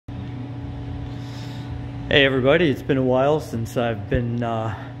Hey everybody, it's been a while since I've been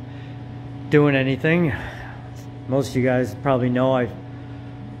doing anything. Most of you guys probably know I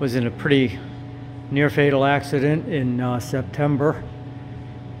was in a pretty near fatal accident in September,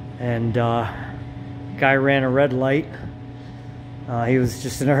 and guy ran a red light. He was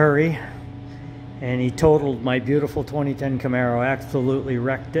just in a hurry and he totaled my beautiful 2010 Camaro, absolutely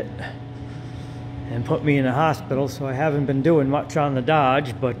wrecked it and put me in the hospital. So I haven't been doing much on the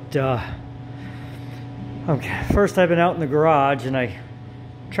Dodge, but okay, first I've been out in the garage and I'm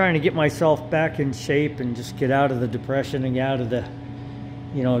trying to get myself back in shape and just get out of the depression and get out of the,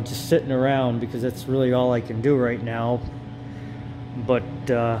 you know, just sitting around, because that's really all I can do right now. But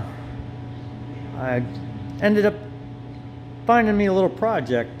I ended up finding me a little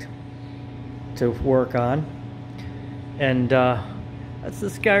project to work on, and that's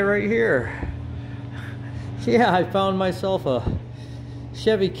this guy right here. Yeah, I found myself a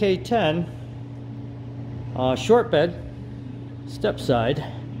Chevy K10 short bed, step side,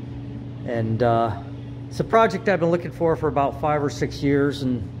 and it's a project I've been looking for about 5 or 6 years,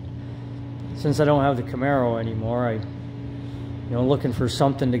 and since I don't have the Camaro anymore, looking for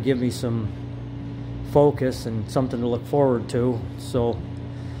something to give me some focus and something to look forward to. So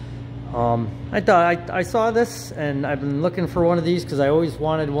I thought I saw this, and I've been looking for one of these because I always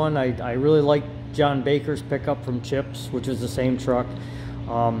wanted one. I really like John Baker's pickup from Chips, which is the same truck.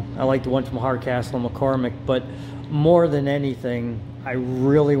 I like the one from Hardcastle and McCormick, but more than anything, I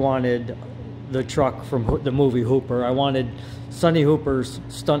really wanted the truck from the movie Hooper. I wanted Sonny Hooper's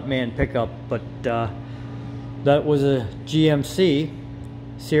stuntman pickup, but that was a GMC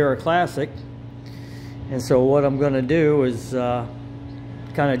Sierra Classic, and so what I'm going to do is kind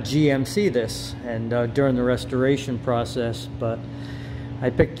of GMC this, and during the restoration process. But I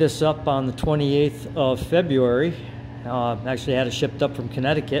picked this up on the 28th of February. Actually had it shipped up from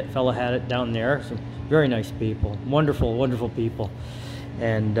Connecticut. Fella had it down there. So very nice people, wonderful, wonderful people.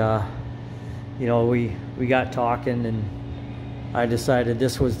 And we got talking, and I decided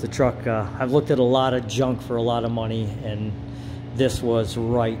this was the truck. I've looked at a lot of junk for a lot of money, and this was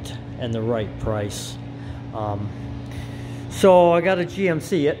right and the right price. So I got to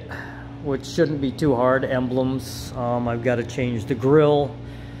GMC it, which shouldn't be too hard. Emblems, I've got to change the grille.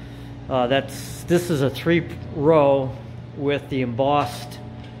 This is a 3-row with the embossed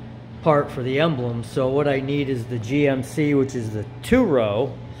part for the emblem. So what I need is the GMC, which is the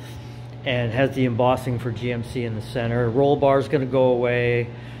 2-row, and has the embossing for GMC in the center. Roll bar is going to go away.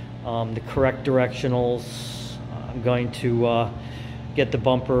 The correct directionals. I'm going to get the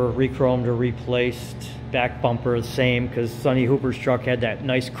bumper re-chromed or replaced. Back bumper the same, because Sonny Hooper's truck had that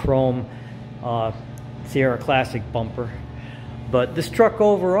nice chrome Sierra Classic bumper. But this truck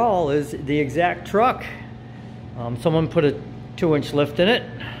overall is the exact truck. Someone put a 2-inch lift in it.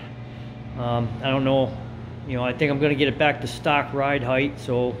 I don't know, I think I'm going to get it back to stock ride height,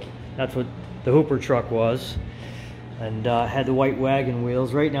 so that's what the Hooper truck was. And had the white wagon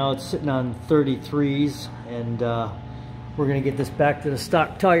wheels. Right now it's sitting on 33s, and we're going to get this back to the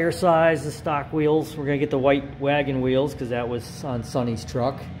stock tire size, the stock wheels. We're going to get the white wagon wheels because that was on Sonny's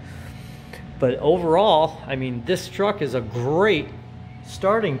truck. But overall, I mean, this truck is a great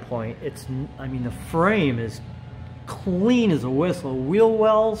starting point. The frame is clean as a whistle. Wheel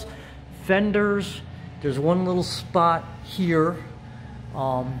wells, fenders. There's one little spot here,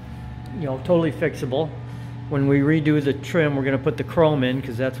 totally fixable. When we redo the trim, we're going to put the chrome in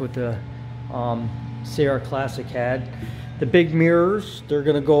because that's what the Sierra Classic had. The big mirrors, they're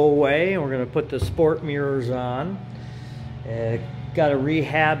going to go away, and we're going to put the sport mirrors on. Got to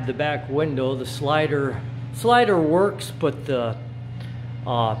rehab the back window. The slider works, but the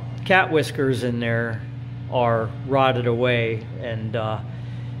cat whiskers in there are rotted away, and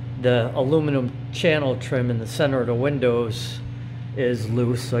the aluminum channel trim in the center of the windows is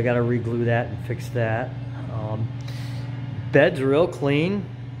loose, so I got to re-glue that and fix that. Bed's real clean.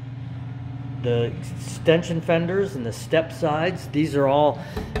 The extension fenders and the step sides, these are all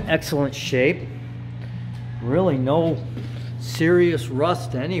excellent shape. Really no serious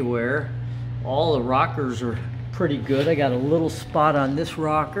rust anywhere. All the rockers are pretty good. I got a little spot on this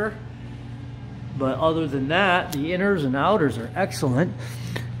rocker, but other than that, the inners and outers are excellent.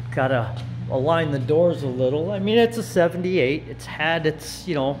 Gotta align the doors a little. I mean, it's a 78. It's had its,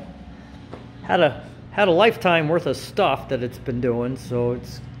 had a lifetime worth of stuff that it's been doing, so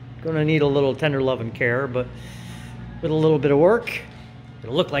it's gonna need a little tender love and care, but with a little bit of work,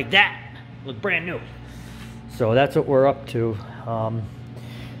 it'll look like that. Look brand new. So that's what we're up to.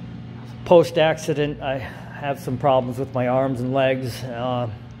 Post-accident, I have some problems with my arms and legs.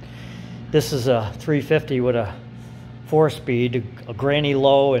 This is a 350 with a 4-speed, a granny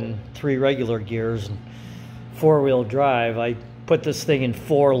low, and 3 regular gears. And four-wheel drive. I put this thing in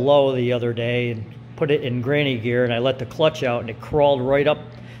 4 low the other day and put it in granny gear, and I let the clutch out and it crawled right up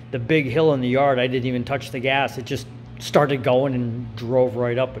the big hill in the yard. I didn't even touch the gas. It just started going and drove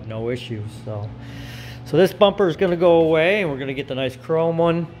right up with no issues. So this bumper is going to go away, and we're going to get the nice chrome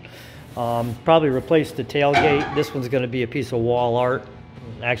one. Probably replace the tailgate. This one's going to be a piece of wall art.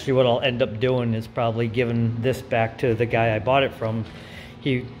 Actually, what I'll end up doing is probably giving this back to the guy I bought it from.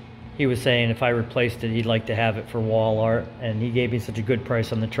 He was saying if I replaced it, he'd like to have it for wall art, and he gave me such a good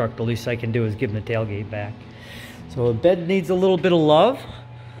price on the truck, the least I can do is give him the tailgate back. So the bed needs a little bit of love.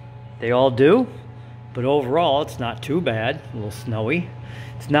 They all do, but overall it's not too bad. A little snowy.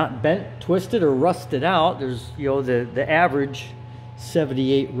 It's not bent, twisted, or rusted out. There's, you know, the average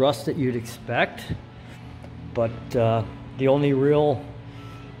 78 rust that you'd expect, but the only real,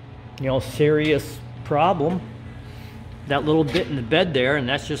 you know, serious problem, that little bit in the bed there, and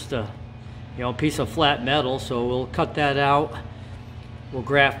that's just a, you know, piece of flat metal. So we'll cut that out, we'll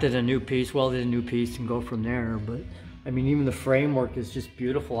graft it a new piece, weld it a new piece, and go from there. But I mean, even the framework is just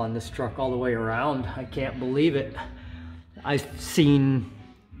beautiful on this truck all the way around. I can't believe it. I've seen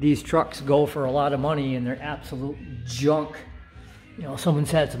these trucks go for a lot of money and they're absolute junk. You know,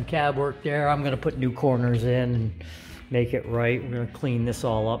 someone's had some cab work there. I'm gonna put new corners in and make it right. We're gonna clean this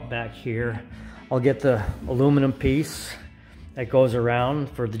all up back here. I'll get the aluminum piece that goes around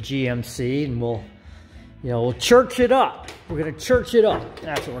for the GMC, and we'll church it up. We're gonna church it up.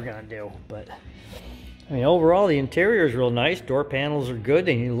 That's what we're gonna do. But I mean, overall, the interior is real nice. Door panels are good.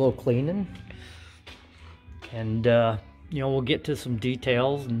 They need a little cleaning. And you know, we'll get to some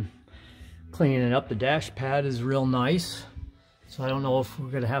details and cleaning it up. The dash pad is real nice. So I don't know if we're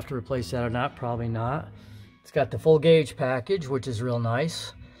gonna have to replace that or not. Probably not. It's got the full gauge package, which is real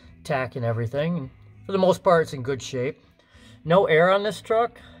nice. Tack and everything. And for the most part, it's in good shape. No air on this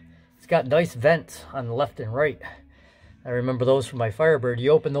truck. It's got nice vents on the left and right. I remember those from my Firebird.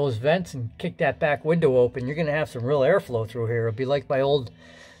 You open those vents and kick that back window open, you're gonna have some real airflow through here. It'll be like my old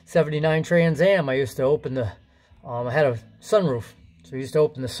 79 Trans Am. I used to open the, I had a sunroof. So I used to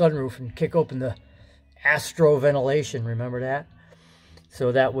open the sunroof and kick open the Astro ventilation. Remember that?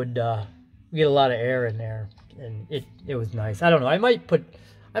 So that would get a lot of air in there, and it was nice. I don't know. I might put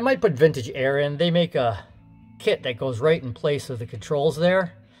vintage air in. They make a kit that goes right in place of the controls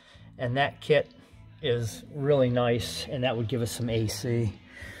there, and that kit is really nice, and that would give us some AC.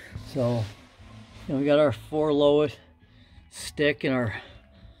 So, you know, we got our 4 low stick and our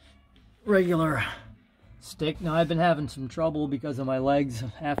regular stick. Now, I've been having some trouble because of my legs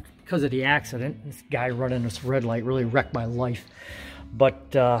because of the accident. This guy running this red light really wrecked my life.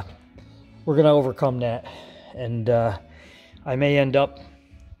 But we're gonna overcome that, and I may end up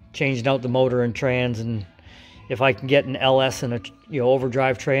changing out the motor and trans, and if I can get an LS and a, you know,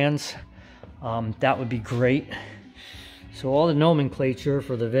 overdrive trans, that would be great. So all the nomenclature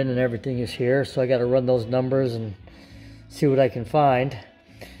for the VIN and everything is here, so I got to run those numbers and see what I can find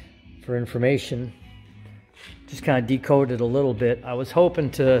for information. Just kind of decode it a little bit. I was hoping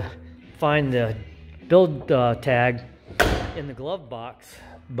to find the build tag in the glove box,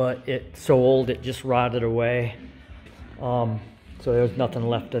 but it's so old it just rotted away. So there's nothing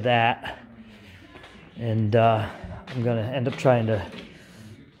left of that, and I'm gonna end up trying to,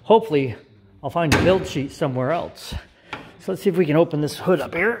 hopefully I'll find a build sheet somewhere else. So let's see if we can open this hood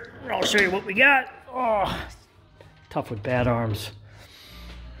up here, and I'll show you what we got. Oh, tough with bad arms.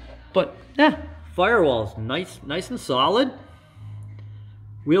 But yeah, firewall's nice and solid.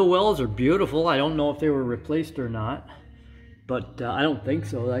 Wheel wells are beautiful. I don't know if they were replaced or not, but I don't think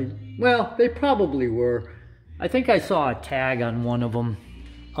so. Well, they probably were. I think I saw a tag on one of them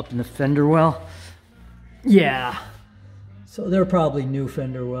up in the fender well. Yeah, so they're probably new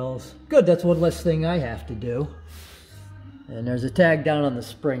fender wells. Good, that's one less thing I have to do. And there's a tag down on the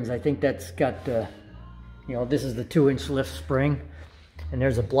springs. I think that's got the, you know, this is the 2-inch lift spring, and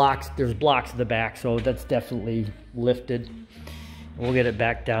there's blocks at the back, so that's definitely lifted. We'll get it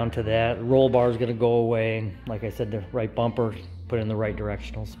back down to that. The roll bar is going to go away, and like I said, the right bumper put in the right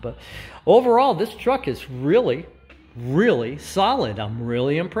directionals. But overall, this truck is really solid. I'm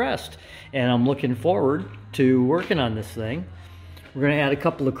really impressed, and I'm looking forward to working on this thing. We're going to add a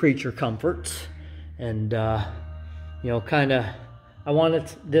couple of creature comforts, and you know, kind of, I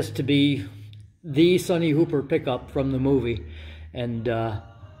wanted this to be the Sonny Hooper pickup from the movie, and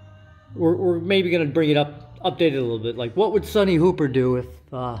we're maybe going to bring it up, update it a little bit. Like, what would Sonny Hooper do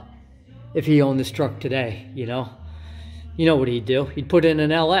if he owned this truck today? You know what he'd do? He'd put in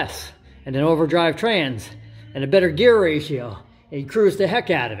an LS and an overdrive trans and a better gear ratio, and he'd cruise the heck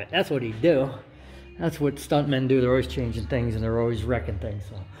out of it. That's what he'd do. That's what stuntmen do. They're always changing things, and they're always wrecking things.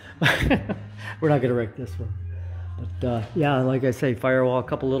 So we're not going to wreck this one. But yeah, like I say, firewall, a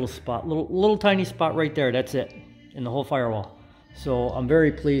couple little tiny spot right there. That's it in the whole firewall. So I'm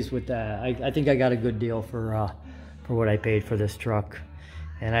very pleased with that. I think I got a good deal for what I paid for this truck.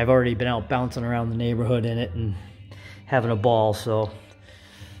 And I've already been out bouncing around the neighborhood in it and having a ball. So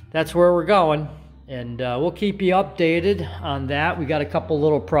that's where we're going. And we'll keep you updated on that. We got a couple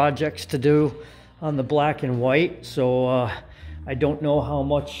little projects to do on the black and white. So I don't know how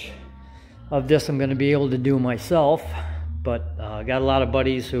much of this I'm going to be able to do myself. But I got a lot of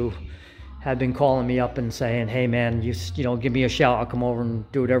buddies who have been calling me up and saying, hey man, you know, give me a shout. I'll come over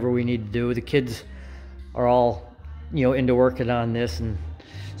and do whatever we need to do. The kids are all, you know, into working on this. And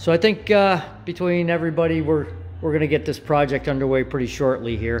so I think between everybody, we're going to get this project underway pretty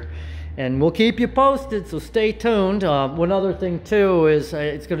shortly here. And we'll keep you posted, so stay tuned. One other thing too is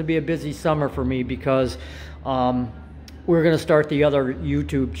it's going to be a busy summer for me because we're going to start the other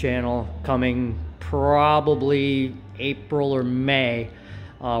YouTube channel coming probably April or May.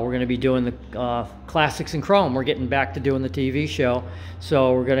 We're going to be doing the Classics in Chrome. We're getting back to doing the TV show.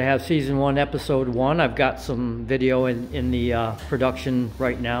 So we're going to have season 1, episode 1. I've got some video in the production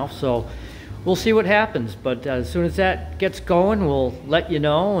right now. So we'll see what happens. But as soon as that gets going, we'll let you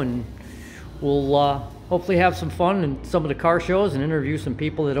know. And we'll hopefully have some fun in some of the car shows and interview some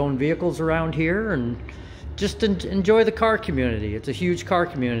people that own vehicles around here. And just enjoy the car community. It's a huge car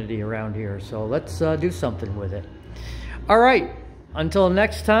community around here. So let's do something with it. All right. Until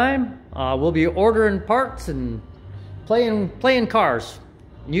next time, we'll be ordering parts and playing cars.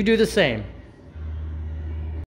 You do the same.